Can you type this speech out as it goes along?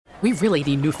We really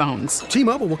need new phones.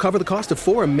 T-Mobile will cover the cost of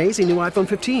 4 amazing new iPhone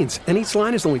 15s, and each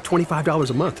line is only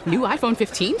 $25 a month. New iPhone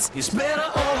 15s? It's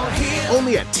better over here.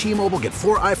 Only at T-Mobile, get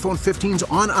 4 iPhone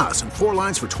 15s on us and 4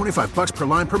 lines for $25 per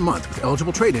line per month with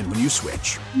eligible trade-in when you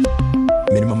switch.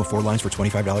 Minimum of 4 lines for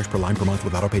 $25 per line per month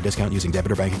with autopay discount using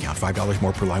debit or bank account. $5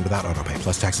 more per line without autopay,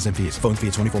 plus taxes and fees. Phone fee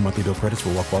at 24 monthly bill credits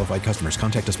for well-qualified customers.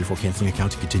 Contact us before canceling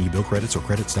account to continue bill credits or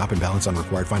credit stop and balance on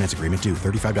required finance agreement due.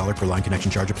 $35 per line connection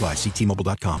charge applies. See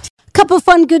T-Mobile.com. Couple of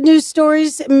fun good news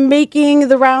stories making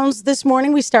the rounds this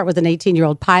morning. We start with an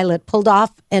 18-year-old pilot pulled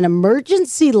off an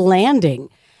emergency landing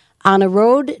on a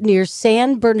road near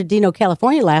San Bernardino,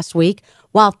 California last week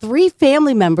while 3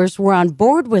 family members were on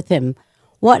board with him.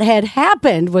 What had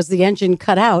happened was the engine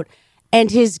cut out and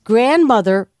his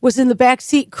grandmother was in the back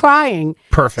seat crying.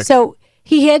 Perfect. So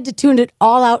he had to tune it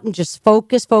all out and just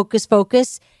focus.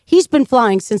 He's been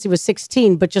flying since he was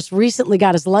 16, but just recently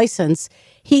got his license.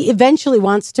 He eventually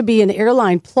wants to be an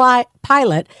airline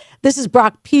pilot. This is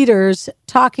Brock Peters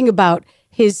talking about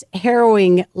his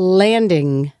harrowing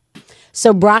landing.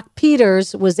 So Brock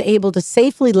Peters was able to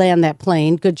safely land that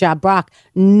plane. Good job, Brock.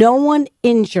 No one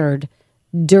injured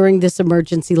during this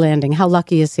emergency landing. How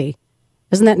lucky is he?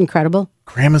 Isn't that incredible?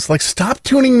 Grandma's like, stop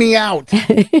tuning me out.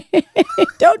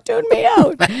 Don't tune me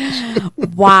out.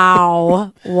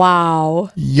 Wow.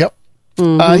 Yep.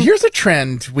 Here's a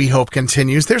trend we hope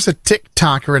continues. There's a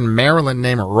TikToker in Maryland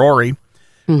named Rory.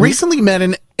 Recently met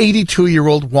an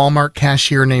 82-year-old Walmart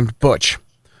cashier named Butch.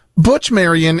 Butch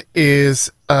Marion is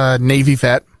a Navy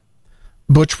vet.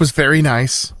 Butch was very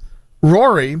nice.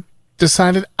 Rory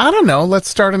decided, I don't know, let's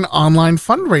start an online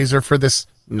fundraiser for this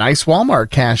nice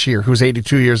Walmart cashier who's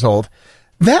 82 years old.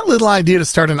 That little idea to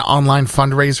start an online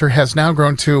fundraiser has now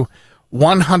grown to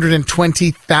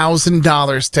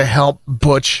 $120,000 to help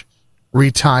Butch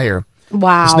retire.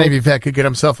 Wow. This Navy vet could get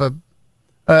himself a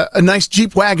nice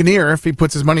Jeep Wagoneer if he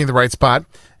puts his money in the right spot.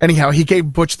 Anyhow, he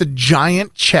gave Butch the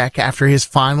giant check after his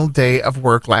final day of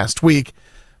work last week.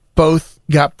 Both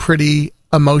got pretty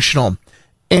emotional.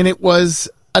 And it was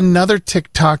another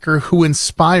TikToker who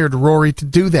inspired Rory to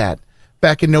do that.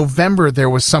 Back in November, there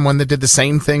was someone that did the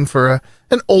same thing for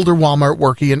an older Walmart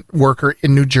worker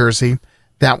in New Jersey.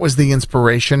 That was the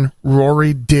inspiration.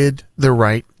 Rory did the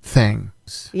right thing.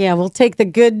 Yeah, we'll take the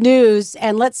good news,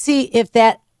 and let's see if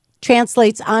that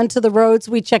translates onto the roads.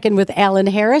 We check in with Alan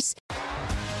Harris.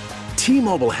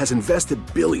 T-Mobile has invested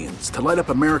billions to light up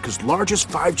America's largest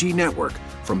 5G network,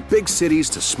 from big cities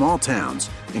to small towns,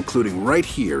 including right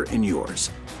here in yours.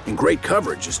 And great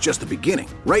coverage is just the beginning.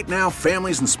 Right now,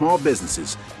 families and small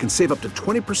businesses can save up to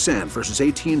 20% versus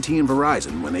AT&T and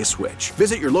Verizon when they switch.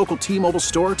 Visit your local T-Mobile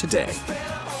store today.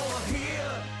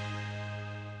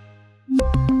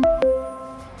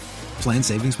 Plan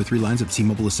savings with 3 lines of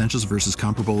T-Mobile Essentials versus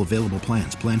comparable available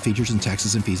plans. Plan features and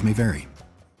taxes and fees may vary.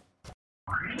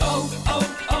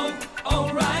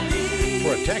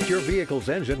 Protect your vehicle's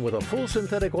engine with a full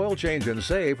synthetic oil change and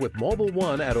save with Mobil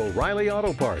 1 at O'Reilly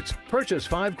Auto Parts. Purchase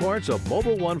 5 quarts of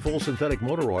Mobil 1 full synthetic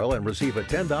motor oil and receive a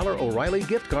 $10 O'Reilly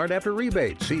gift card after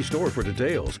rebate. See store for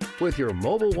details. With your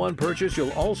Mobil 1 purchase,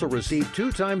 you'll also receive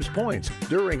 2 times points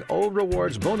during O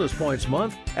Rewards Bonus Points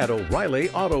Month at O'Reilly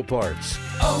Auto Parts.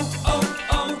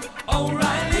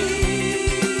 O'Reilly.